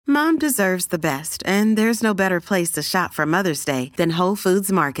Mom deserves the best, and there's no better place to shop for Mother's Day than Whole Foods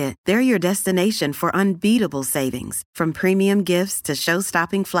Market. They're your destination for unbeatable savings, from premium gifts to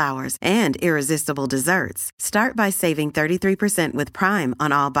show-stopping flowers and irresistible desserts. Start by saving 33% with Prime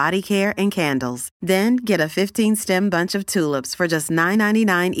on all body care and candles. Then get a 15-stem bunch of tulips for just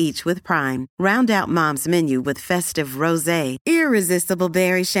 $9.99 each with Prime. Round out Mom's menu with festive rosé, irresistible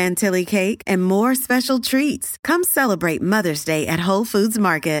berry chantilly cake, and more special treats. Come celebrate Mother's Day at Whole Foods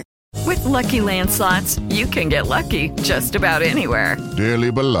Market. With Lucky Land Slots, you can get lucky just about anywhere.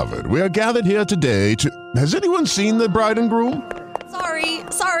 Dearly beloved, we are gathered here today to... Has anyone seen the bride and groom?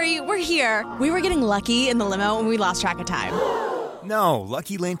 Sorry, we're here. We were getting lucky in the limo and we lost track of time. No,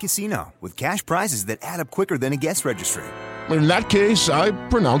 Lucky Land Casino, with cash prizes that add up quicker than a guest registry. In that case, I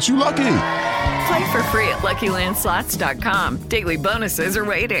pronounce you lucky. Play for free at LuckyLandSlots.com. Daily bonuses are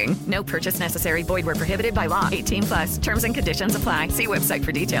waiting. No purchase necessary. Void where prohibited by law. 18+. Terms and conditions apply. See website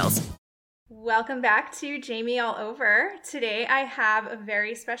for details. Welcome back to Jamie All Over. Today I have a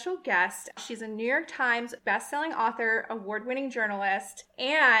very special guest. She's a New York Times bestselling author, award-winning journalist,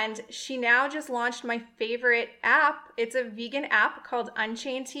 and she now just launched my favorite app. It's a vegan app called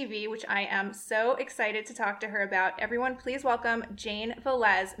Unchained TV, which I am so excited to talk to her about. Everyone, please welcome Jane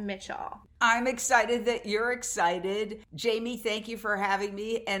Velez-Mitchell. I'm excited that you're excited. Jamie, thank you for having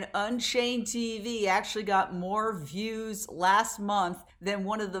me. And Unchained TV actually got more views last month than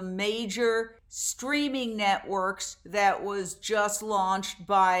one of the major streaming networks that was just launched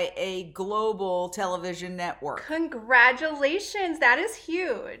by a global television network. Congratulations. That is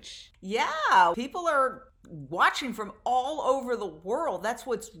huge. Yeah, people are watching from all over the world. That's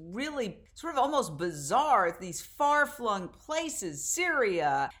what's really sort of almost bizarre. These far-flung places,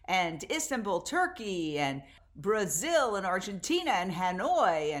 Syria and Istanbul, Turkey, and Brazil and Argentina and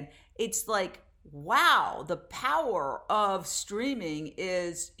Hanoi. And it's like, wow, the power of streaming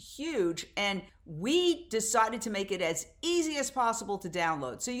is huge. And we decided to make it as easy as possible to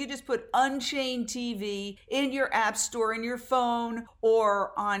download. So you just put Unchained TV in your app store, in your phone,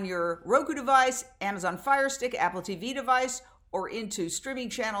 or on your Roku device, Amazon Fire Stick, Apple TV device, or into streaming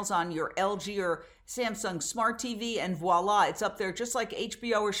channels on your LG or Samsung Smart TV, and voila, it's up there just like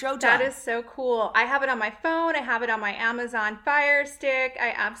HBO or Showtime. That is so cool. I have it on my phone. I have it on my Amazon Fire Stick.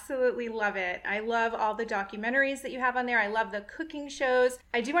 I absolutely love it. I love all the documentaries that you have on there. I love the cooking shows.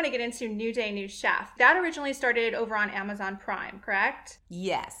 I do want to get into New Day, New Chef. That originally started over on Amazon Prime, correct?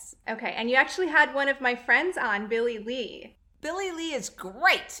 Yes. Okay, and you actually had one of my friends on, Billy Lee. Billy Lee is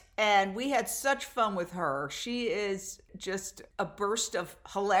great, and we had such fun with her. She is just a burst of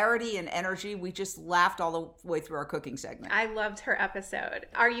hilarity and energy. We just laughed all the way through our cooking segment. I loved her episode.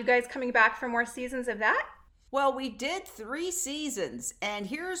 Are you guys coming back for more seasons of that? Well, we did 3 seasons, and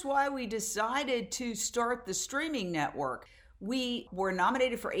here's why we decided to start the streaming network. We were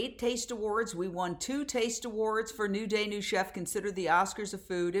nominated for 8 Taste Awards. We won 2 Taste Awards for New Day, New Chef, considered the Oscars of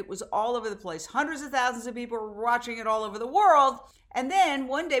food. It was all over the place. Hundreds of thousands of people were watching it all over the world. And then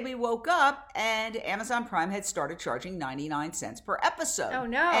one day we woke up and Amazon Prime had started charging 99 cents per episode. Oh,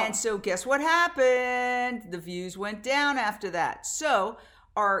 no. And so guess what happened? The views went down after that. So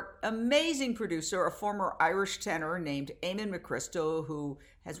our amazing producer, a former Irish tenor named Eamon McChrystal, who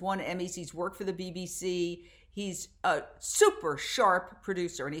has won Emmys, he's worked for the BBC. He's a super sharp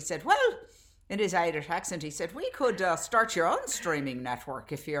producer. And he said, well, in his Irish accent, he said, we could start your own streaming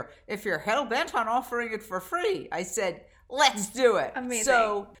network if you're hell-bent on offering it for free. I said, let's do it. Amazing.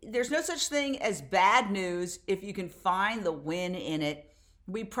 So there's no such thing as bad news if you can find the win in it.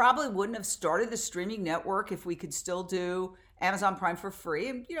 We probably wouldn't have started the streaming network if we could still do Amazon Prime for free.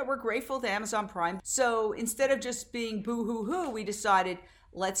 And, we're grateful to Amazon Prime. So instead of just being boo-hoo-hoo, we decided,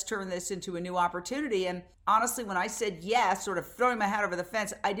 let's turn this into a new opportunity. And honestly, when I said yes, sort of throwing my hat over the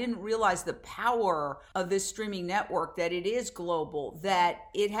fence, I didn't realize the power of this streaming network, that it is global, that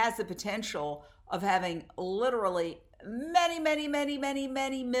it has the potential of having literally many, many, many, many,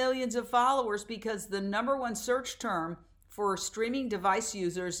 many millions of followers, because the number one search term for streaming device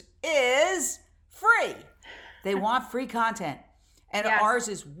users is free. They want free content. And yes. Ours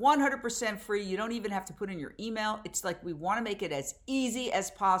is 100% free. You don't even have to put in your email. It's like we want to make it as easy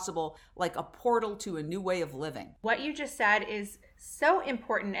as possible, like a portal to a new way of living. What you just said is so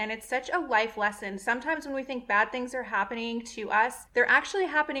important, and it's such a life lesson. Sometimes when we think bad things are happening to us, they're actually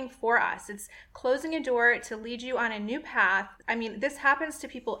happening for us. It's closing a door to lead you on a new path. I mean, this happens to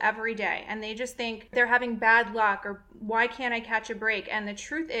people every day, and they just think they're having bad luck, or why can't I catch a break? And the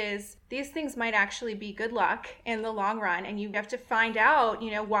truth is, these things might actually be good luck in the long run, and you have to find out,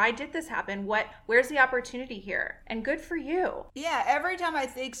 why did this happen? Where's the opportunity here? And good for you. Yeah, every time I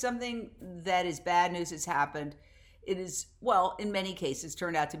think something that is bad news has happened, it is, well, in many cases,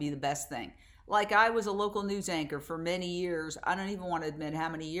 turned out to be the best thing. Like, I was a local news anchor for many years. I don't even want to admit how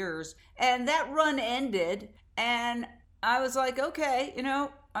many years. And that run ended, and I was like, okay,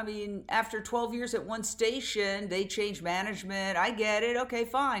 after 12 years at one station, they changed management. I get it. Okay,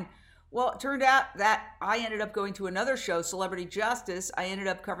 fine. Well, it turned out that I ended up going to another show, Celebrity Justice. I ended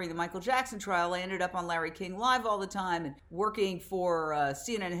up covering the Michael Jackson trial. I ended up on Larry King Live all the time and working for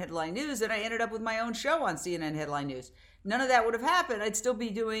CNN Headline News. And I ended up with my own show on CNN Headline News. None of that would have happened. I'd still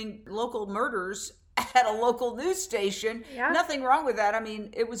be doing local murders at a local news station. Yeah. Nothing wrong with that. I mean,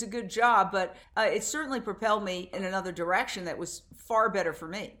 it was a good job, but it certainly propelled me in another direction that was far better for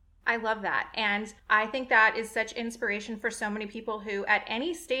me. I love that. And I think that is such inspiration for so many people who at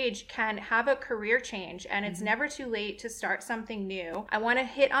any stage can have a career change, and it's never too late to start something new. I want to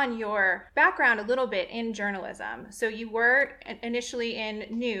hit on your background a little bit in journalism. So you were initially in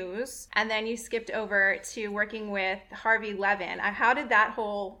news, and then you skipped over to working with Harvey Levin. How did that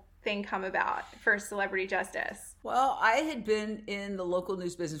whole thing come about for Celebrity Justice? Well, I had been in the local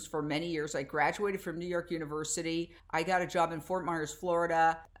news business for many years. I graduated from New York University. I got a job in Fort Myers,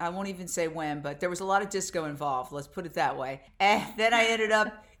 Florida. I won't even say when, but there was a lot of disco involved. Let's put it that way. And then I ended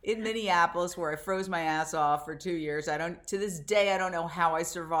up in Minneapolis, where I froze my ass off for 2 years. To this day, I don't know how I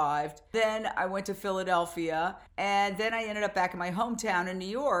survived. Then I went to Philadelphia, and then I ended up back in my hometown in New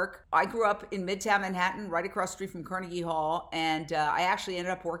York. I grew up in Midtown Manhattan, right across the street from Carnegie Hall, and I actually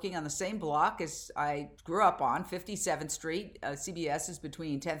ended up working on the same block as I grew up on, 57th Street. CBS is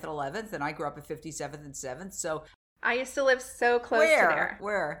between 10th and 11th, and I grew up at 57th and 7th, so I used to live so close to there.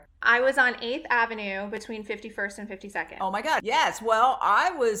 Where? I was on 8th Avenue between 51st and 52nd. Oh my God. Yes. Well, I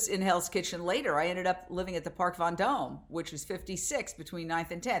was in Hell's Kitchen later. I ended up living at the Park Vendôme, which is 56 between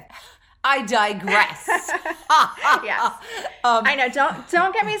 9th and 10th. I digress. Yes. I know.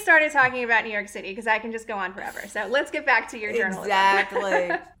 Don't get me started talking about New York City, because I can just go on forever. So let's get back to your journalism.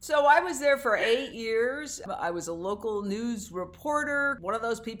 Exactly. So I was there for 8 years. I was a local news reporter, one of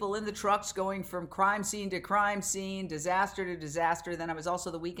those people in the trucks going from crime scene to crime scene, disaster to disaster. Then I was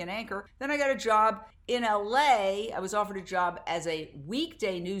also the weekend anchor. Then I got a job in LA. I was offered a job as a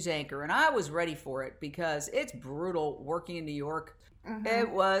weekday news anchor, and I was ready for it because it's brutal working in New York. Mm-hmm. It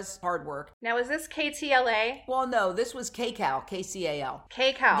was hard work. Now, is this KTLA? Well, no, this was KCAL, KCAL.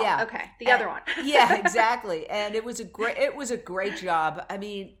 KCAL. Yeah. Okay. The other one. Yeah, exactly. And it was a great job. I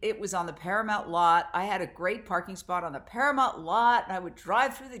mean, it was on the Paramount lot. I had a great parking spot on the Paramount lot, and I would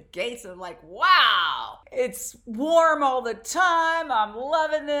drive through the gates and I'm like, wow, it's warm all the time. I'm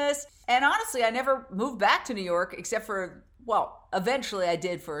loving this. And honestly, I never moved back to New York except for, well, eventually I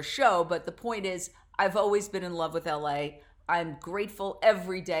did for a show. But the point is, I've always been in love with LA. I'm grateful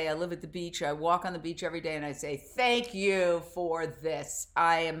every day. I live at the beach. I walk on the beach every day and I say, thank you for this.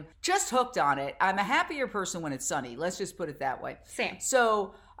 I am just hooked on it. I'm a happier person when it's sunny. Let's just put it that way. Same.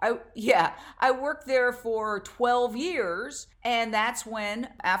 So I worked there for 12 years. And that's when,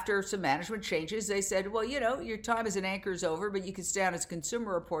 after some management changes, they said, well, your time as an anchor is over, but you can stay on as a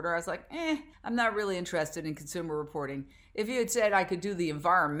consumer reporter. I was like, I'm not really interested in consumer reporting. If you had said I could do the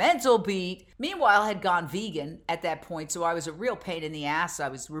environmental beat. Meanwhile, I had gone vegan at that point, so I was a real pain in the ass. I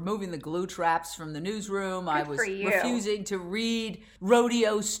was removing the glue traps from the newsroom. I was refusing to read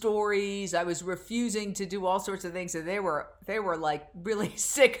rodeo stories. I was refusing to do all sorts of things, and they were like really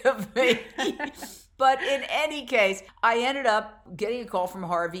sick of me. But in any case, I ended up getting a call from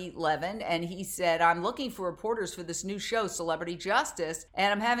Harvey Levin, and he said, I'm looking for reporters for this new show, Celebrity Justice,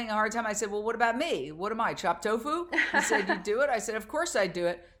 and I'm having a hard time. I said, well, what about me? What am I, chopped tofu? He said, you do it? I said, of course I do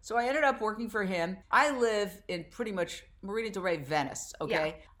it. So I ended up working for him. I live in pretty much Marina del Rey, Venice,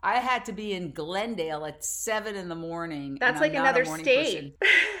 okay? Yeah. I had to be in Glendale at 7 a.m. That's like another state.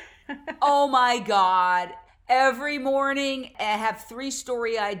 Oh my God. Every morning, I have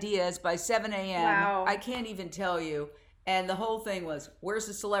 3-story ideas by 7 a.m. Wow. I can't even tell you. And the whole thing was, where's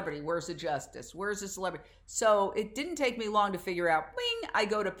the celebrity? Where's the justice? Where's the celebrity? So it didn't take me long to figure out, I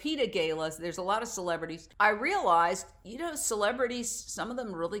go to PETA galas. There's a lot of celebrities. I realized, celebrities, some of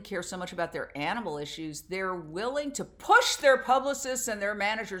them really care so much about their animal issues. They're willing to push their publicists and their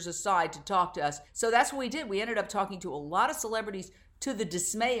managers aside to talk to us. So that's what we did. We ended up talking to a lot of celebrities, to the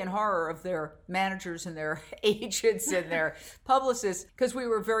dismay and horror of their managers and their agents and their publicists, because we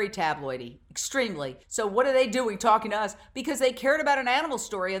were very tabloidy, extremely. So what are they doing talking to us? Because they cared about an animal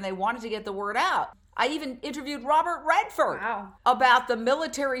story and they wanted to get the word out. I even interviewed Robert Redford about the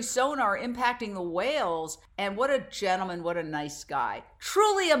military sonar impacting the whales. And what a gentleman, what a nice guy.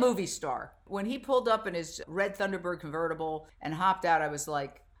 Truly a movie star. When he pulled up in his red Thunderbird convertible and hopped out, I was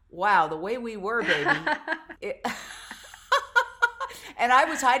like, wow, the way we were, baby. And I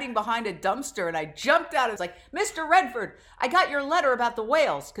was hiding behind a dumpster and I jumped out. I was like, Mr. Redford, I got your letter about the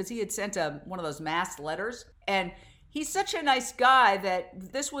whales, because he had sent one of those mass letters. And he's such a nice guy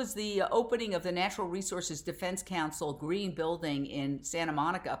that this was the opening of the Natural Resources Defense Council Green Building in Santa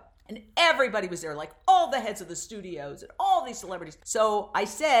Monica. And everybody was there, like all the heads of the studios and all these celebrities. So I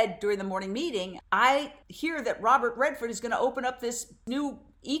said during the morning meeting, I hear that Robert Redford is going to open up this new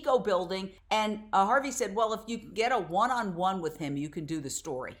eco building. And Harvey said, well, if you can get a one-on-one with him, you can do the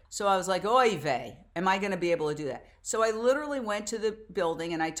story. So I was like, oy vey, am I going to be able to do that? So I literally went to the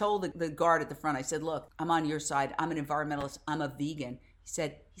building and I told the guard at the front, I said, look, I'm on your side. I'm an environmentalist. I'm a vegan. He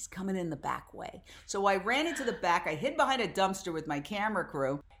said, he's coming in the back way. So I ran into the back. I hid behind a dumpster with my camera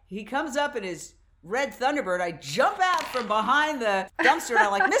crew. He comes up in his red Thunderbird. I jump out from behind the dumpster and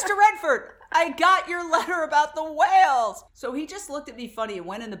I'm like, Mr. Redford, I got your letter about the whales. So he just looked at me funny and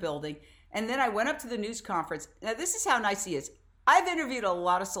went in the building. And then I went up to the news conference. Now, this is how nice he is. I've interviewed a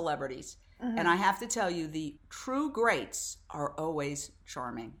lot of celebrities. Mm-hmm. And I have to tell you, the true greats are always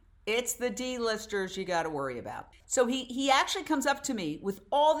charming. It's the D-listers you got to worry about. So he actually comes up to me with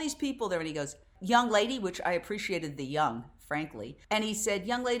all these people there and he goes, young lady, which I appreciated the young, frankly. And he said,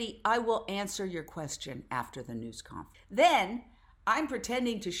 young lady, I will answer your question after the news conference. Then I'm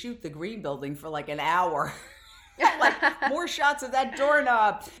pretending to shoot the green building for like an hour. Like more shots of that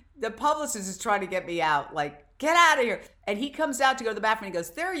doorknob. The publicist is trying to get me out. Like, get out of here. And he comes out to go to the bathroom and he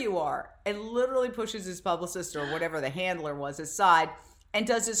goes, there you are. And literally pushes his publicist or whatever the handler was aside and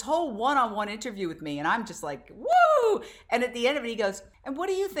does this whole one-on-one interview with me. And I'm just like, woo! And at the end of it, he goes, and what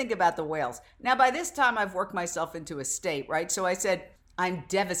do you think about the whales? Now, by this time, I've worked myself into a state, right? So I said, I'm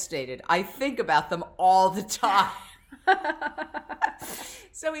devastated. I think about them all the time.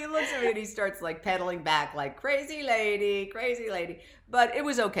 So he looks at me and he starts like pedaling back like, crazy lady, crazy lady. But it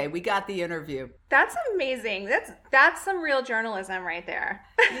was okay. We got the interview. That's amazing. That's some real journalism right there.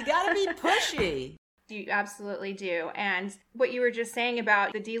 You got to be pushy. You absolutely do. And what you were just saying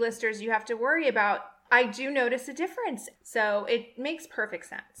about the D-listers you have to worry about, I do notice a difference. So it makes perfect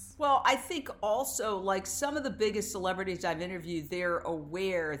sense. Well, I think also like some of the biggest celebrities I've interviewed, they're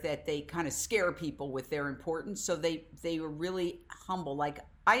aware that they kind of scare people with their importance. So they were really humble. Like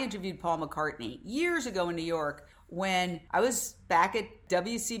I interviewed Paul McCartney years ago in New York when I was back at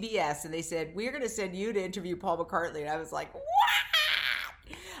WCBS and they said, we're going to send you to interview Paul McCartney. And I was like,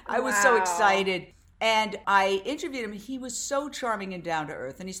 what? I was so excited. And I interviewed him. He was so charming and down to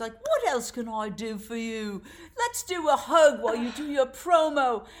earth. And he's like, what else can I do for you? Let's do a hug while you do your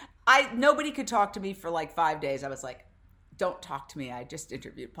promo. Nobody could talk to me for like 5 days. I was like, don't talk to me. I just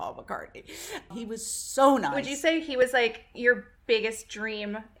interviewed Paul McCartney. He was so nice. Would you say he was like your biggest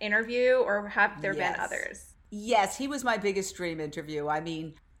dream interview, or have there been others? Yes, he was my biggest dream interview. I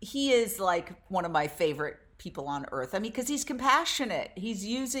mean, he is like one of my favorite people on earth. I mean, because he's compassionate. He's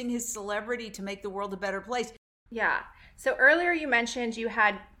using his celebrity to make the world a better place. Yeah. So earlier you mentioned you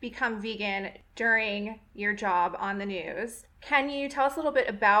had become vegan during your job on the news. Can you tell us a little bit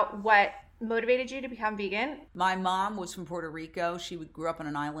about what motivated you to become vegan? My mom was from Puerto Rico. She grew up on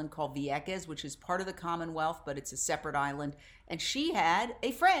an island called Vieques, which is part of the Commonwealth, but it's a separate island. And she had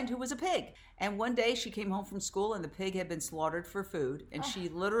a friend who was a pig. And one day she came home from school and the pig had been slaughtered for food. And she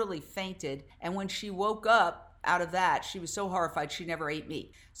literally fainted. And when she woke up out of that, she was so horrified she never ate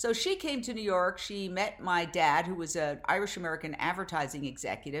meat. So she came to New York. She met my dad, who was an Irish-American advertising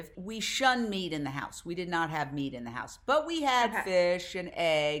executive. We shunned meat in the house. We did not have meat in the house. But we had fish and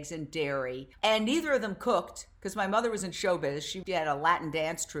eggs and dairy. And neither of them cooked, because my mother was in showbiz. She had a Latin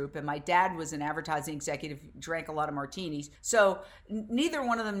dance troupe, and my dad was an advertising executive, drank a lot of martinis. So neither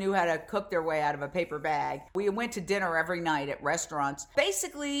one of them knew how to cook their way out of a paper bag. We went to dinner every night at restaurants.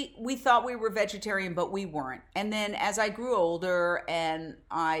 Basically, we thought we were vegetarian, but we weren't. And then as I grew older and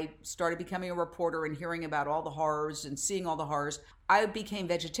I started becoming a reporter and hearing about all the horrors and seeing all the horrors, I became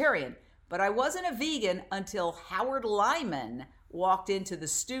vegetarian. But I wasn't a vegan until Howard Lyman walked into the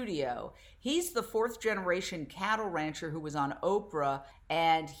studio. He's the fourth generation cattle rancher who was on Oprah,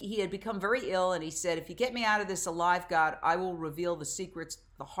 and he had become very ill, and he said, if you get me out of this alive, God, I will reveal the secrets,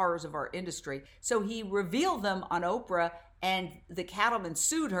 the horrors of our industry. So he revealed them on Oprah, and the cattlemen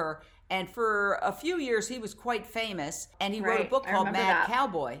sued her. And for a few years, he was quite famous. And he wrote a book called Mad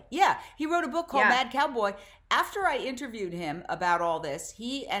Cowboy. Yeah, he wrote a book called Mad Cowboy. After I interviewed him about all this,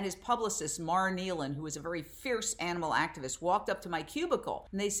 he and his publicist, Mara Nealon, who was a very fierce animal activist, walked up to my cubicle.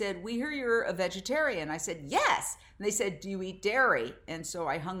 And they said, we hear you're a vegetarian. I said, yes. And they said, do you eat dairy? And so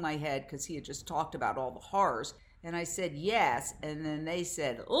I hung my head because he had just talked about all the horrors. And I said, yes. And then they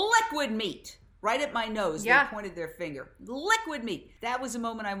said, liquid meat. Right at my nose, they pointed their finger. Liquid meat. That was the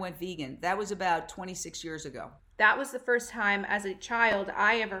moment I went vegan. That was about 26 years ago. That was the first time as a child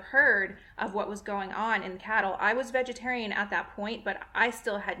I ever heard of what was going on in cattle. I was vegetarian at that point, but I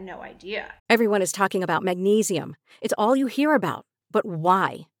still had no idea. Everyone is talking about magnesium. It's all you hear about. But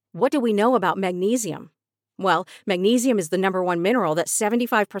why? What do we know about magnesium? Well, magnesium is the number one mineral that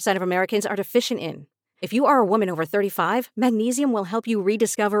 75% of Americans are deficient in. If you are a woman over 35, magnesium will help you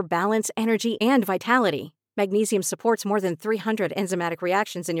rediscover balance, energy, and vitality. Magnesium supports more than 300 enzymatic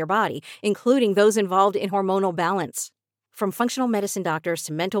reactions in your body, including those involved in hormonal balance. From functional medicine doctors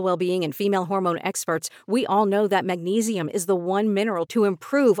to mental well-being and female hormone experts, we all know that magnesium is the one mineral to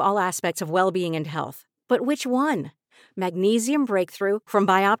improve all aspects of well-being and health. But which one? Magnesium Breakthrough from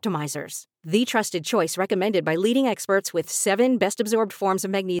Bioptimizers, the trusted choice recommended by leading experts with 7 best-absorbed forms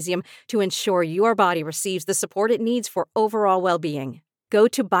of magnesium to ensure your body receives the support it needs for overall well-being. Go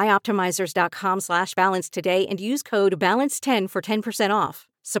to bioptimizers.com/balance today and use code BALANCE10 for 10% off.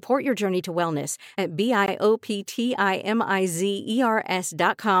 Support your journey to wellness at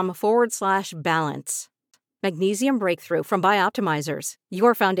bioptimizers.com/balance. Magnesium Breakthrough from Bioptimizers,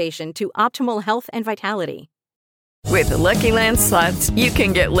 your foundation to optimal health and vitality. With the Lucky Land Slots, you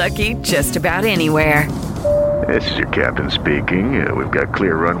can get lucky just about anywhere. This is your captain speaking. We've got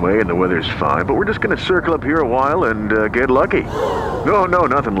clear runway and the weather's fine, but we're just going to circle up here a while and get lucky. No,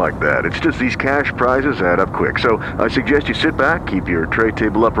 nothing like that. It's just these cash prizes add up quick. So I suggest you sit back, keep your tray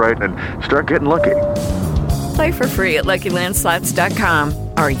table upright, and start getting lucky. Play for free at LuckyLandSlots.com.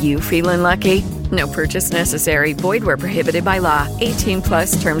 Are you feeling lucky? No purchase necessary. Void where prohibited by law.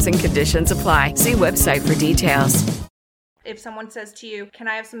 18+ terms and conditions apply. See website for details. If someone says to you, can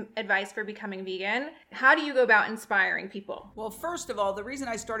I have some advice for becoming vegan? How do you go about inspiring people? Well, first of all, the reason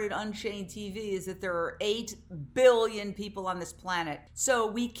I started Unchained TV is that there are 8 billion people on this planet. So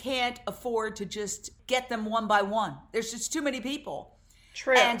we can't afford to just get them one by one. There's just too many people.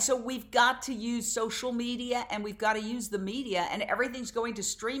 True. And so we've got to use social media and we've got to use the media, and everything's going to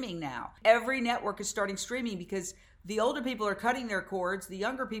streaming now. Every network is starting streaming because the older people are cutting their cords. The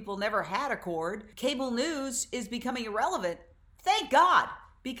younger people never had a cord. Cable news is becoming irrelevant. Thank God,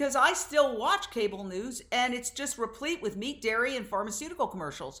 because I still watch cable news and it's just replete with meat, dairy, and pharmaceutical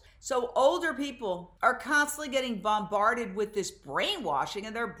commercials. So older people are constantly getting bombarded with this brainwashing,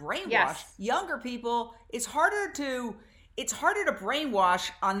 and they're brainwashed. Yes. Younger people, it's harder to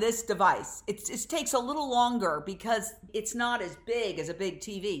brainwash on this device. It takes a little longer because it's not as big as a big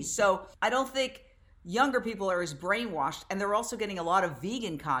TV. So I don't think younger people are as brainwashed, and they're also getting a lot of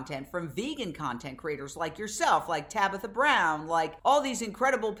vegan content from vegan content creators like yourself, like Tabitha Brown, like all these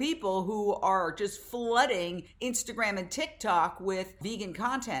incredible people who are just flooding Instagram and TikTok with vegan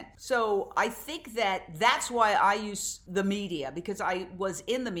content. So I think that's why I use the media, because I was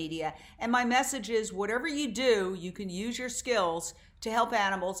in the media, and my message is whatever you do, you can use your skills to help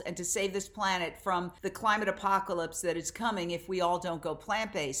animals and to save this planet from the climate apocalypse that is coming if we all don't go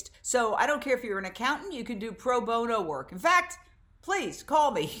plant-based. So I don't care if you're an accountant, you can do pro bono work. In fact, please call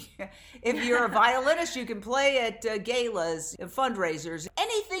me. If you're a violinist, you can play at galas, fundraisers.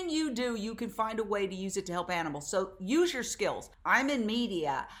 Anything you do, you can find a way to use it to help animals. So use your skills. I'm in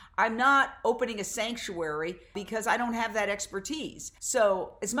media. I'm not opening a sanctuary because I don't have that expertise.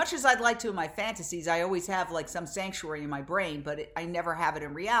 So as much as I'd like to in my fantasies, I always have like some sanctuary in my brain, but I never have it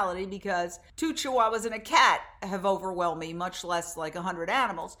in reality because 2 chihuahuas and a cat have overwhelmed me, much less like 100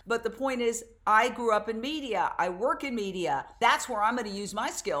 animals. But the point is, I grew up in media. I work in media. That's where I'm going to use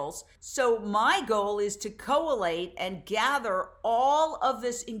my skills. So my goal is to collate and gather all of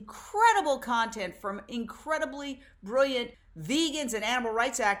this incredible content from incredibly brilliant vegans and animal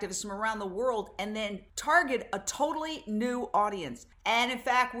rights activists from around the world, and then target a totally new audience. And in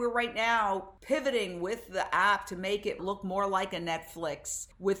fact, we're right now pivoting with the app to make it look more like a Netflix,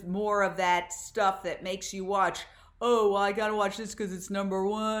 with more of that stuff that makes you watch, oh, well, I gotta watch this because it's number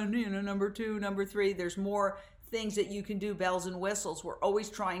 1, number 2, number 3. There's more things that you can do, bells and whistles. We're always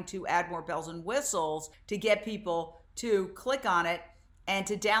trying to add more bells and whistles to get people to click on it and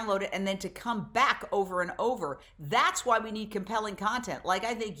to download it and then to come back over and over. That's why we need compelling content. Like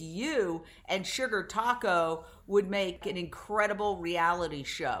I think you and Sugar Taco would make an incredible reality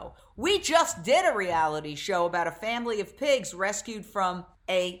show. We just did a reality show about a family of pigs rescued from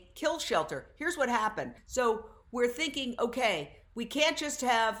a kill shelter. Here's what happened. So we're thinking, okay, we can't just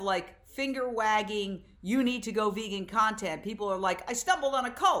have like finger wagging, you need to go vegan content. People are like, I stumbled on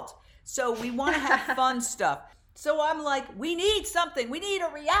a cult. So we want to have fun stuff. So I'm like, we need something. We need a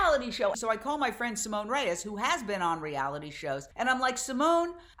reality show. So I call my friend Simone Reyes, who has been on reality shows. And I'm like,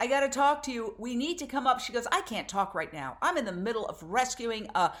 Simone, I got to talk to you. We need to come up. She goes, I can't talk right now. I'm in the middle of rescuing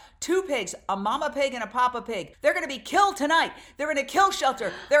 2 pigs, a mama pig and a papa pig. They're going to be killed tonight. They're in a kill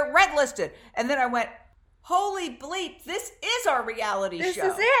shelter. They're red listed. And then I went, holy bleep, this is our reality show. This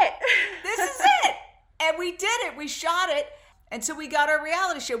is it. This is it. And we did it. We shot it. And so we got our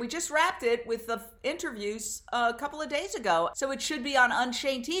reality show. We just wrapped it with the interviews a couple of days ago. So it should be on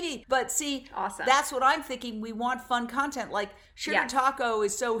Unchained TV. But see, awesome. That's what I'm thinking. We want fun content. Like Sugar Taco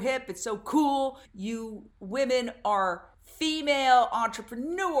is so hip. It's so cool. You women are female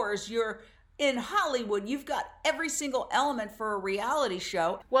entrepreneurs. You're in Hollywood. You've got every single element for a reality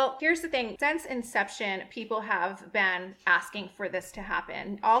show. Well, here's the thing. Since inception, people have been asking for this to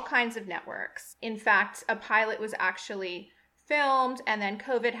happen. All kinds of networks. In fact, a pilot was actually filmed, and then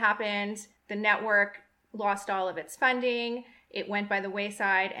COVID happened. The network lost all of its funding. It went by the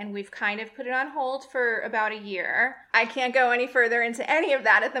wayside, and we've kind of put it on hold for about a year. I can't go any further into any of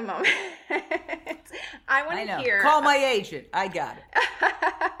that at the moment. I want to hear. Call my agent. I got it.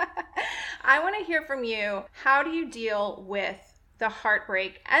 I want to hear from you. How do you deal with the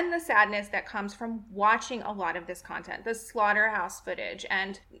heartbreak and the sadness that comes from watching a lot of this content, the slaughterhouse footage,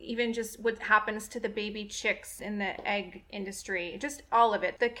 and even just what happens to the baby chicks in the egg industry, just all of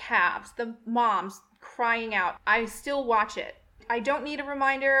it, the calves, the moms crying out. I still watch it. I don't need a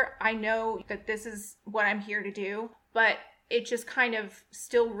reminder. I know that this is what I'm here to do, but it just kind of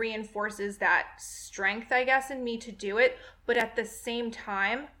still reinforces that strength, I guess, in me to do it. But at the same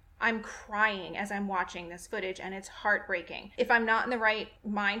time, I'm crying as I'm watching this footage, and it's heartbreaking. If I'm not in the right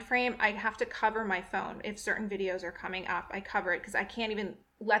mind frame, I have to cover my phone. If certain videos are coming up, I cover it because I can't even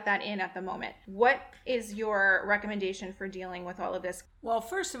let that in at the moment. What is your recommendation for dealing with all of this? Well,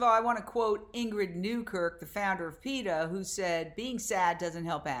 first of all, I want to quote Ingrid Newkirk, the founder of PETA, who said, being sad doesn't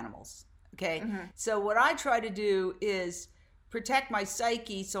help animals. Okay? Mm-hmm. So what I try to do is protect my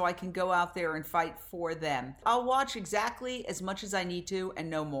psyche so I can go out there and fight for them. I'll watch exactly as much as I need to and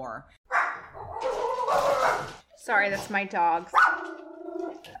no more. Sorry, that's my dogs.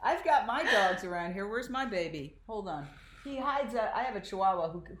 I've got my dogs around here. Where's my baby? Hold on. He hides. I have a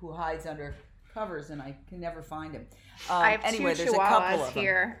Chihuahua who hides under covers, and I can never find him. I have anyway, two there's Chihuahuas a couple of them.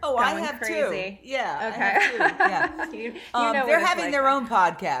 Here. Oh, I have crazy. two. Yeah. Okay. I have two. Yeah. you know they're having their own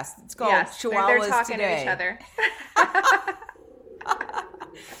podcast. It's called Chihuahuas they're talking Today. to each other.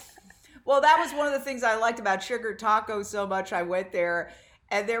 Well, that was one of the things I liked about Sugar Taco so much. I went there,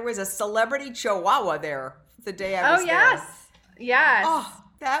 and there was a celebrity Chihuahua there the day I was there. Yes. Oh,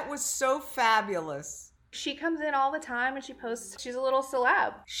 that was so fabulous. She comes in all the time and she posts. She's a little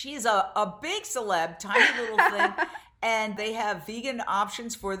celeb. She's a big celeb, tiny little thing. And they have vegan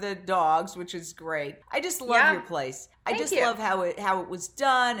options for the dogs, which is great. I just love your place. I just love how it was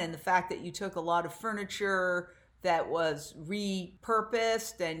done, and the fact that you took a lot of furniture that was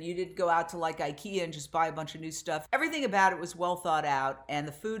repurposed, and you didn't go out to like IKEA and just buy a bunch of new stuff. Everything about it was well thought out, and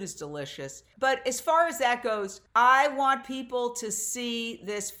the food is delicious. But as far as that goes, I want people to see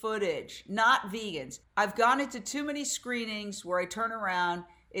this footage, not vegans. I've gone into too many screenings where I turn around.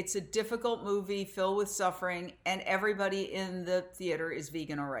 It's a difficult movie filled with suffering, and everybody in the theater is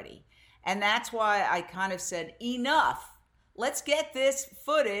vegan already. And that's why I kind of said, enough. Let's get this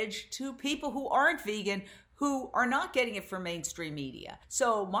footage to people who aren't vegan, who are not getting it from mainstream media.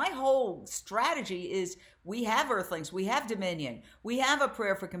 So my whole strategy is, we have Earthlings, we have Dominion, we have A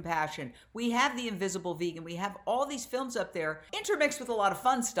Prayer for Compassion, we have The Invisible Vegan, we have all these films up there, intermixed with a lot of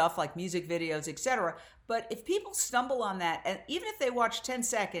fun stuff like music videos, etc. But if people stumble on that, and even if they watch 10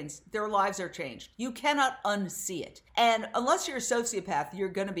 seconds, their lives are changed. You cannot unsee it. And unless you're a sociopath, you're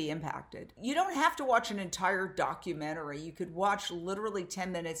going to be impacted. You don't have to watch an entire documentary. You could watch literally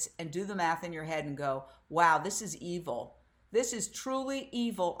 10 minutes and do the math in your head and go, wow, this is evil. This is truly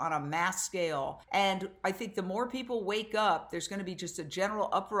evil on a mass scale. And I think the more people wake up, there's going to be just a general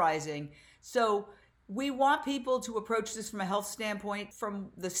uprising. So we want people to approach this from a health standpoint.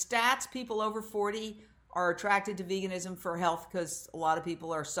 From the stats, people over 40 are attracted to veganism for health because a lot of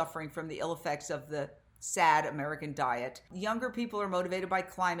people are suffering from the ill effects of the sad American diet. Younger people are motivated by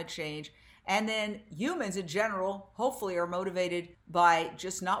climate change. And then humans in general, hopefully, are motivated by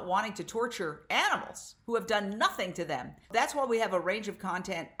just not wanting to torture animals who have done nothing to them. That's why we have a range of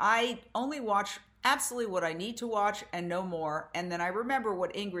content. I only watch absolutely what I need to watch and no more. And then I remember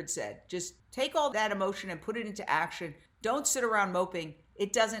what Ingrid said. Just take all that emotion and put it into action. Don't sit around moping.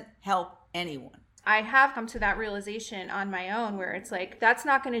 It doesn't help anyone. I have come to that realization on my own where it's like, that's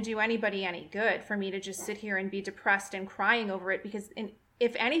not going to do anybody any good for me to just sit here and be depressed and crying over it, because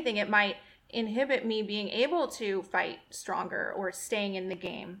if anything, it might inhibit me being able to fight stronger or staying in the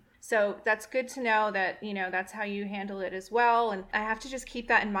game. So that's good to know that, that's how you handle it as well. And I have to just keep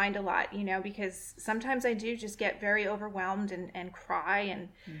that in mind a lot, because sometimes I do just get very overwhelmed and cry. And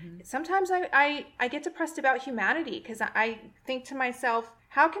sometimes I get depressed about humanity because I think to myself,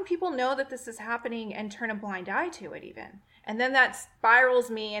 how can people know that this is happening and turn a blind eye to it even? And then that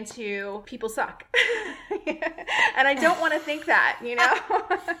spirals me into people suck. And I don't want to think that,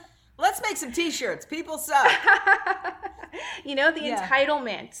 Let's make some t-shirts. People suck. The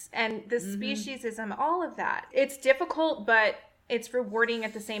entitlement and the speciesism, all of that. It's difficult, but it's rewarding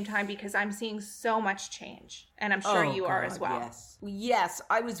at the same time because I'm seeing so much change. And I'm sure you are as well. Yes.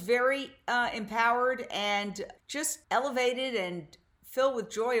 I was very empowered and just elevated and filled with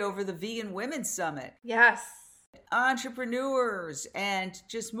joy over the Vegan Women's Summit. Yes. Entrepreneurs and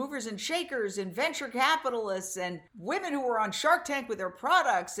just movers and shakers and venture capitalists and women who were on Shark Tank with their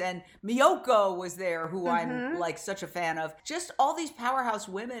products, and Miyoko was there, who I'm like such a fan of. Just all these powerhouse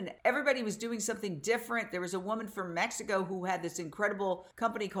women. Everybody was doing something different. There was a woman from Mexico who had this incredible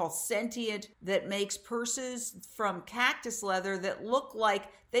company called Sentient that makes purses from cactus leather that look like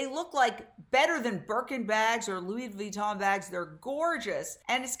better than Birkin bags or Louis Vuitton bags. They're gorgeous.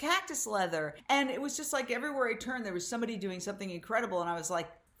 And it's cactus leather. And it was just like everywhere I turned, there was somebody doing something incredible. And I was like,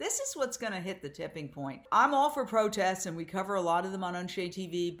 this is what's going to hit the tipping point. I'm all for protests, and we cover a lot of them on Unchained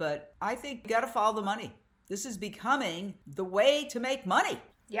TV, but I think you got to follow the money. This is becoming the way to make money.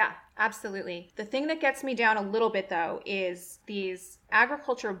 Yeah, absolutely. The thing that gets me down a little bit, though, is these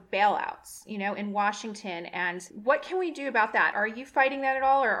agriculture bailouts, in Washington. And what can we do about that? Are you fighting that at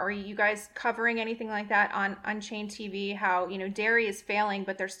all? Or are you guys covering anything like that on Unchained TV? How, dairy is failing,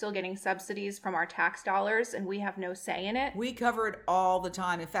 but they're still getting subsidies from our tax dollars and we have no say in it? We cover it all the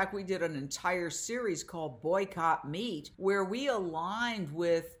time. In fact, we did an entire series called Boycott Meat, where we aligned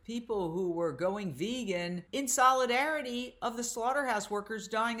with people who were going vegan in solidarity of the slaughterhouse workers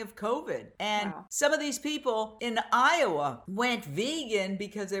dying of COVID. And some of these people in Iowa went vegan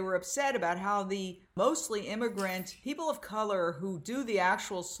because they were upset about how the mostly immigrant people of color who do the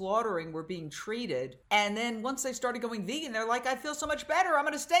actual slaughtering were being treated. And then once they started going vegan, they're like, I feel so much better. I'm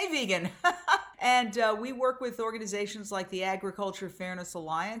going to stay vegan. And we work with organizations like the Agriculture Fairness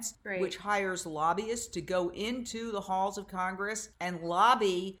Alliance, which hires lobbyists to go into the halls of Congress and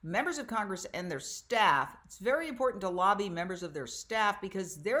lobby members of Congress and their staff. It's very important to lobby members of their staff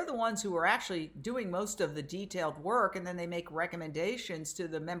because they're the ones who are actually doing most of the detailed work, and then they make recommendations to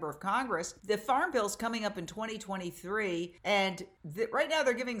the member of Congress. The Farm Bill's coming up in 2023, and right now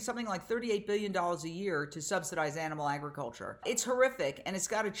they're giving something like $38 billion a year to subsidize animal agriculture. It's horrific, and it's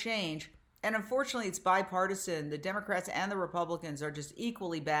got to change. And unfortunately, it's bipartisan. The Democrats and the Republicans are just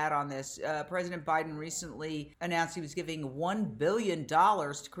equally bad on this. President Biden recently announced he was giving $1 billion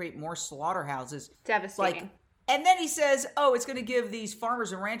to create more slaughterhouses. Devastating. And then he says, it's going to give these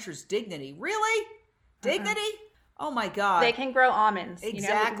farmers and ranchers dignity. Really? Dignity? Oh, my God. They can grow almonds.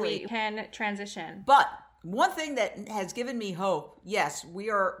 Exactly. We can transition. But one thing that has given me hope, yes,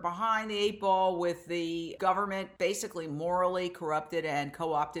 we are behind the 8 ball with the government basically morally corrupted and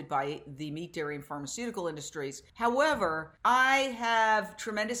co-opted by the meat, dairy, and pharmaceutical industries. However, I have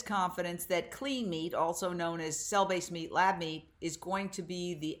tremendous confidence that clean meat, also known as cell-based meat, lab meat, is going to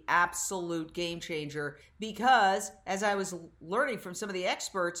be the absolute game changer because, as I was learning from some of the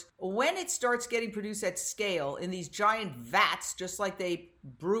experts, when it starts getting produced at scale in these giant vats, just like they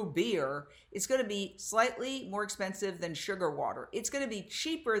brew beer, it's going to be slightly more expensive than sugar water. It's going to be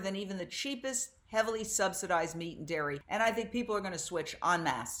cheaper than even the cheapest heavily subsidized meat and dairy. And I think people are going to switch en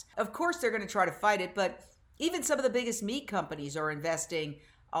masse. Of course, they're going to try to fight it, but even some of the biggest meat companies are investing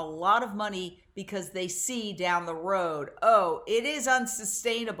a lot of money because they see down the road, it is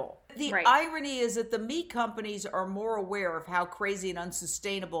unsustainable. The irony is that the meat companies are more aware of how crazy and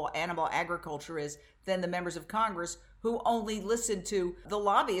unsustainable animal agriculture is than the members of Congress who only listen to the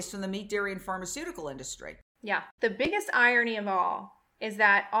lobbyists from the meat, dairy, and pharmaceutical industry. Yeah. The biggest irony of all is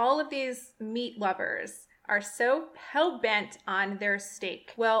that all of these meat lovers are so hell-bent on their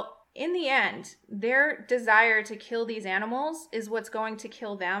steak. Well, in the end, their desire to kill these animals is what's going to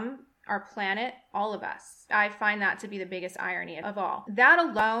kill them, our planet, all of us. I find that to be the biggest irony of all. That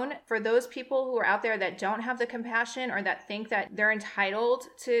alone, for those people who are out there that don't have the compassion or that think that they're entitled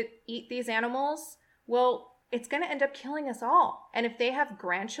to eat these animals, well, it's going to end up killing us all. And if they have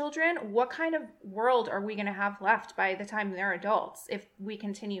grandchildren, what kind of world are we going to have left by the time they're adults if we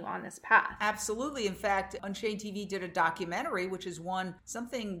continue on this path? Absolutely. In fact, Unchained TV did a documentary which has won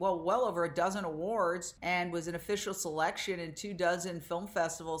something, well over a dozen awards and was an official selection in 24 film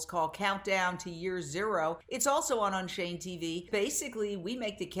festivals called Countdown to Year Zero. It's also on Unchained TV. Basically, we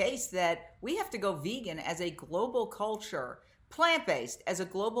make the case that we have to go vegan as a global culture plant-based as a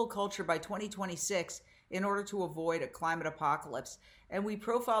global culture by 2026 in order to avoid a climate apocalypse. And we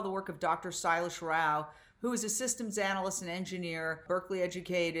profile the work of Dr. Silas Rao, who is a systems analyst and engineer, Berkeley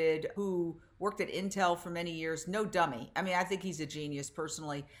educated, who worked at Intel for many years. No dummy. I mean, I think he's a genius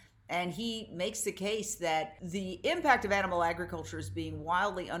personally. And he makes the case that the impact of animal agriculture is being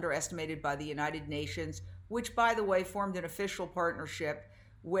wildly underestimated by the United Nations, which, by the way, formed an official partnership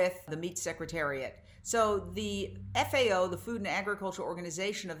with the Meat Secretariat. So the FAO, the Food and Agriculture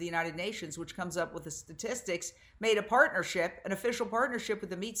Organization of the United Nations, which comes up with the statistics, made a partnership, an official partnership with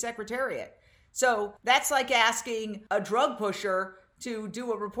the Meat Secretariat. So that's like asking a drug pusher to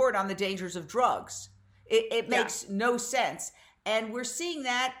do a report on the dangers of drugs. It makes no sense. And we're seeing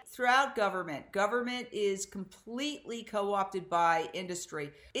that throughout government. Government is completely co-opted by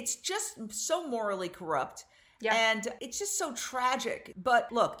industry. It's just so morally corrupt. Yeah. And it's just so tragic.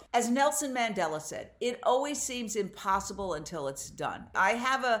 But look, as Nelson Mandela said, it always seems impossible until it's done. I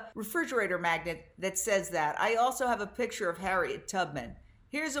have a refrigerator magnet that says that. I also have a picture of Harriet Tubman.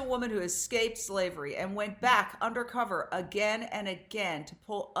 Here's a woman who escaped slavery and went back undercover again and again to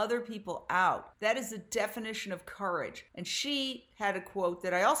pull other people out. That is the definition of courage. And she had a quote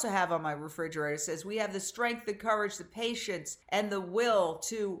that I also have on my refrigerator. It says, "We have the strength, the courage, the patience, and the will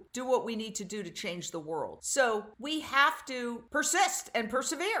to do what we need to do to change the world." So we have to persist and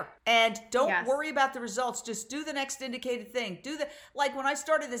persevere. And don't worry about the results. Just do the next indicated thing. Like when I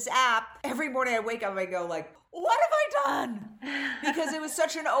started this app, every morning I wake up and I go like, what have I done? Because it was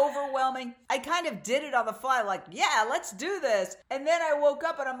such an overwhelming, I kind of did it on the fly, like, yeah, let's do this. And then I woke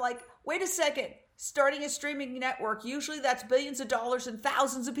up and I'm like, wait a second, starting a streaming network, usually that's billions of dollars and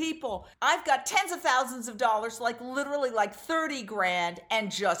thousands of people. I've got tens of thousands of dollars, like literally like 30 grand and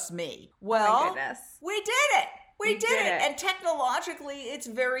just me. Well, oh my goodness. We did it. We did it. And technologically, it's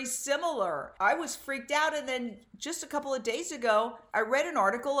very similar. I was freaked out. And then just a couple of days ago, I read an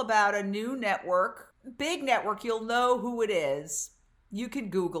article about a new network, big network. You'll know who it is. You can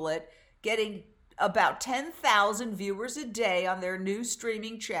Google it. Getting about 10,000 viewers a day on their new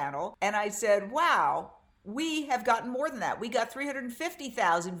streaming channel. And I said, wow, we have gotten more than that. We got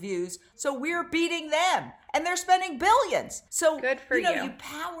 350,000 views. So we're beating them. And they're spending billions. So, good for you. You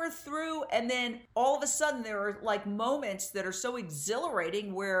power through, and then all of a sudden there are like moments that are so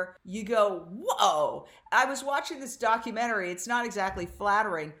exhilarating where you go, whoa. I was watching this documentary. It's not exactly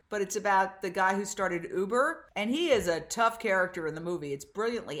flattering, but it's about the guy who started Uber. And he is a tough character in the movie. It's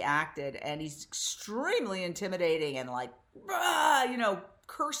brilliantly acted, and he's extremely intimidating and like,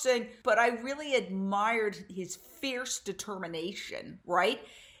 cursing. But I really admired his fierce determination, right?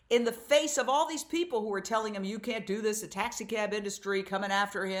 In the face of all these people who were telling him, you can't do this, the taxi cab industry coming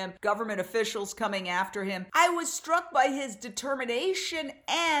after him, government officials coming after him. I was struck by his determination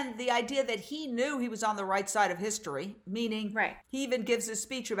and the idea that he knew he was on the right side of history, meaning he even gives a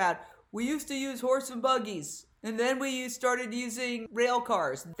speech about, we used to use horse and buggies. And then we started using rail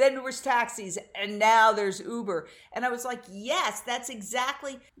cars. Then there was taxis, and now there's Uber. And I was like, yes, that's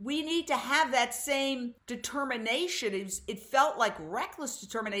exactly, we need to have that same determination. It felt like reckless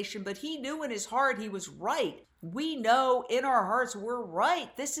determination, but he knew in his heart he was right. We know in our hearts we're right.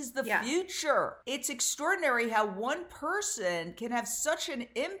 This is the future. It's extraordinary how one person can have such an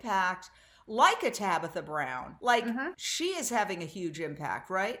impact, like a Tabitha Brown. Like, she is having a huge impact,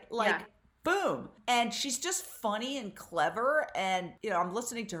 right? Like, boom. And she's just funny and clever. And, I'm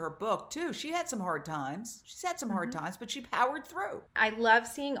listening to her book too. She had some hard times. She's had some hard times, but she powered through. I love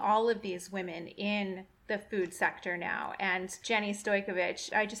seeing all of these women in the food sector now. And Jenny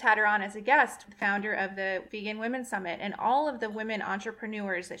Stojkovic, I just had her on as a guest, founder of the Vegan Women's Summit, and all of the women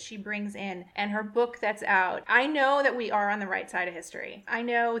entrepreneurs that she brings in and her book that's out. I know that we are on the right side of history. I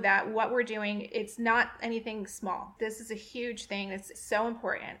know that what we're doing, it's not anything small. This is a huge thing. It's so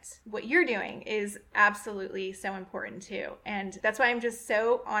important. What you're doing is absolutely so important too. And that's why I'm just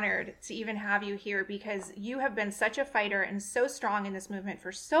so honored to even have you here, because you have been such a fighter and so strong in this movement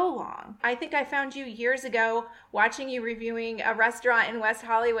for so long. I think I found you years ago watching you reviewing a restaurant in West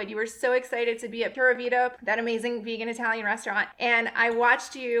Hollywood. You were so excited to be at Pura Vita, that amazing vegan Italian restaurant. And I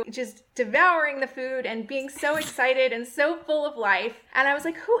watched you just devouring the food and being so excited and so full of life. And I was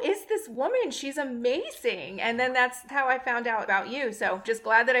like, who is this woman? She's amazing. And then that's how I found out about you. So just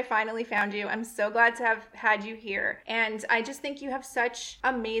glad that I finally found you. I'm so glad to have had you here. And I just think you have such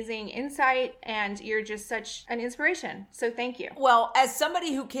amazing insight and you're just such an inspiration. So thank you. Well, as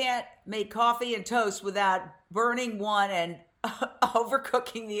somebody who can't make coffee and toast without burning one and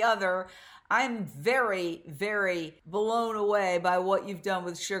overcooking the other, I'm very, very blown away by what you've done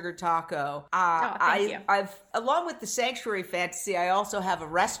with Sugar Taco. Thank you. I've, along with the sanctuary fantasy, I also have a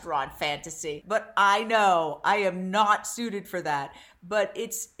restaurant fantasy, but I know I am not suited for that. But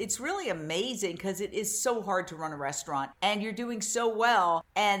it's really amazing because it is so hard to run a restaurant, and you're doing so well,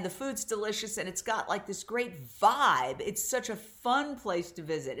 and the food's delicious, and it's got like this great vibe. It's such a fun place to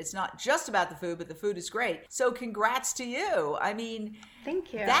visit. It's not just about the food, but the food is great. So congrats to you. I mean,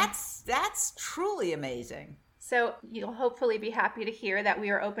 thank you. That's truly amazing. So you'll hopefully be happy to hear that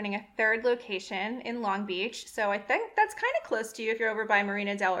we are opening a third location in Long Beach. So I think that's kind of close to you if you're over by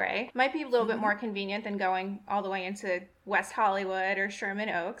Marina Del Rey. Might be a little bit more convenient than going all the way into West Hollywood or Sherman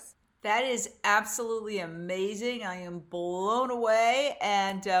Oaks. That is absolutely amazing. I am blown away.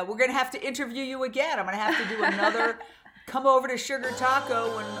 And we're going to have to interview you again. I'm going to have to do another... Come over to Sugar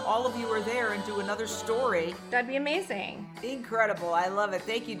Taco when all of you are there and do another story. That'd be amazing. Incredible. I love it.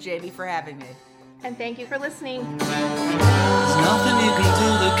 Thank you, Jamie, for having me. And thank you for listening. There's nothing you can do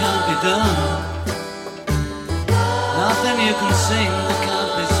that can't be done. Nothing you can sing that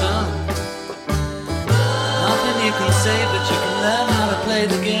can't be sung. Nothing you can say, but you can learn how to play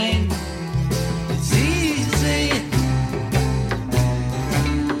the game. It's easy.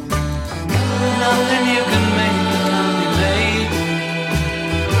 Nothing you can make that can't be made.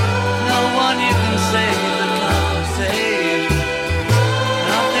 No one you can save that can't be saved.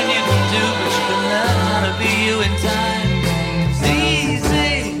 Nothing you can do, but you can learn how to be you in time. It's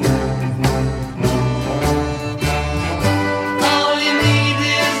easy. All you need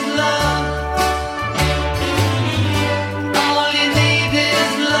is love. All you need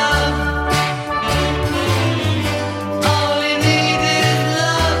is love. All you need is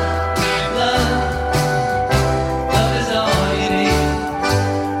love. Love. Love is all you need.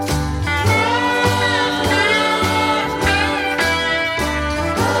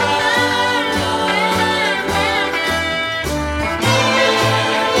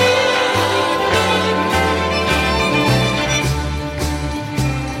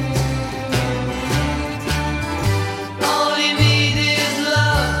 All you need is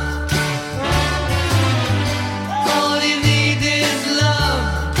love. All you need is love.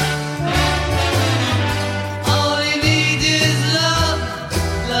 All you need is love.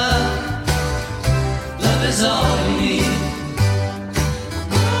 Love. Love is all you need.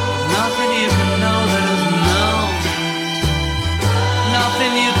 Nothing you can know that isn't known.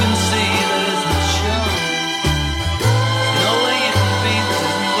 Nothing you can see that isn't shown. No way you can be that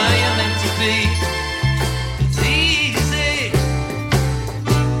isn't where you're meant to be. It's easy.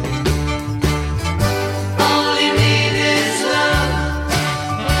 All you need is love.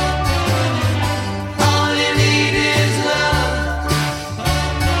 All you need is love.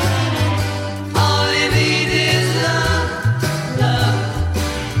 All you need is love. Love.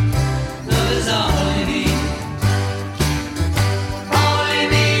 Love is all you need. All you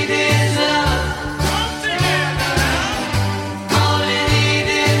need is love. All you need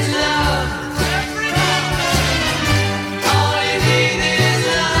is love. All you need is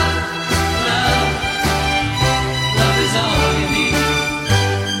love. Love. Love is all you need.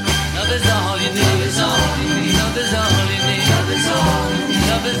 Love is all you need. Love is all you need. Love is all you need.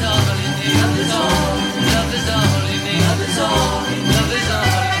 Love is all you need. Love is all you need. Love is all. Love is all you need. Love is all. Love is all you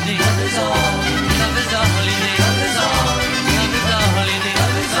need. Love is all. Love is all you need. Love is all. Love is all you need.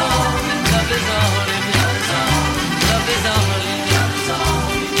 Love is all.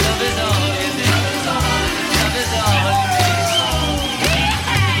 Love is all you need. Love is all. Love is all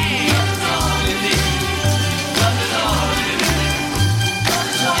you need. Love is all. Love is all you need. Love is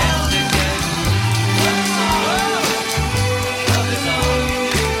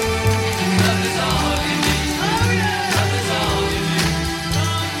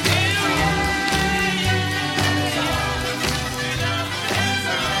Love is all you need.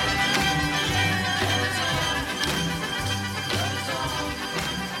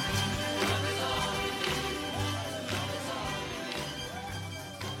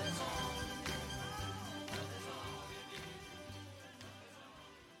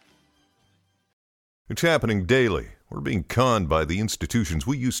 It's happening daily. We're being conned by the institutions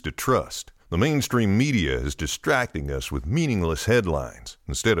we used to trust. The mainstream media is distracting us with meaningless headlines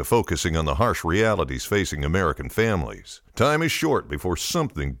instead of focusing on the harsh realities facing American families. Time is short before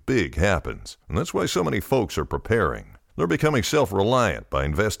something big happens, and that's why so many folks are preparing. They're becoming self-reliant by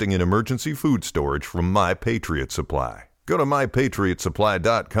investing in emergency food storage from My Patriot Supply. Go to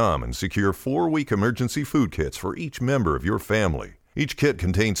MyPatriotSupply.com and secure 4-week emergency food kits for each member of your family. Each kit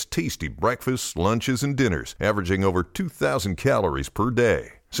contains tasty breakfasts, lunches, and dinners, averaging over 2,000 calories per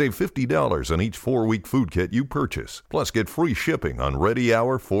day. Save $50 on each 4-week food kit you purchase. Plus, get free shipping on Ready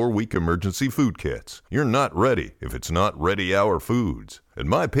Hour 4-week emergency food kits. You're not ready if it's not Ready Hour Foods. At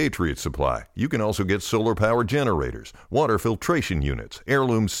My Patriot Supply, you can also get solar power generators, water filtration units,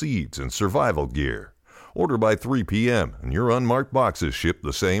 heirloom seeds, and survival gear. Order by 3 p.m. and your unmarked boxes ship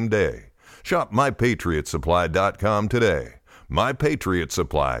the same day. Shop MyPatriotSupply.com today.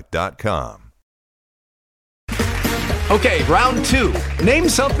 MyPatriotSupply.com. Okay, round 2. Name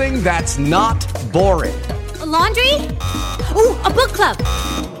something that's not boring. A laundry? Ooh, a book club.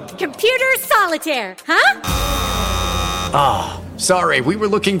 Computer solitaire, huh? Ah, oh, sorry, we were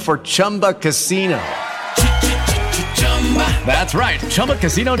looking for Chumba Casino. That's right,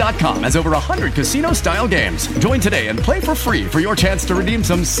 ChumbaCasino.com has over 100 casino-style games. Join today and play for free for your chance to redeem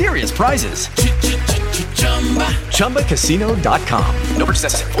some serious prizes. ChumbaCasino.com. No purchase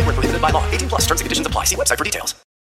necessary. Void where prohibited by law. 18+ terms and conditions apply. See website for details.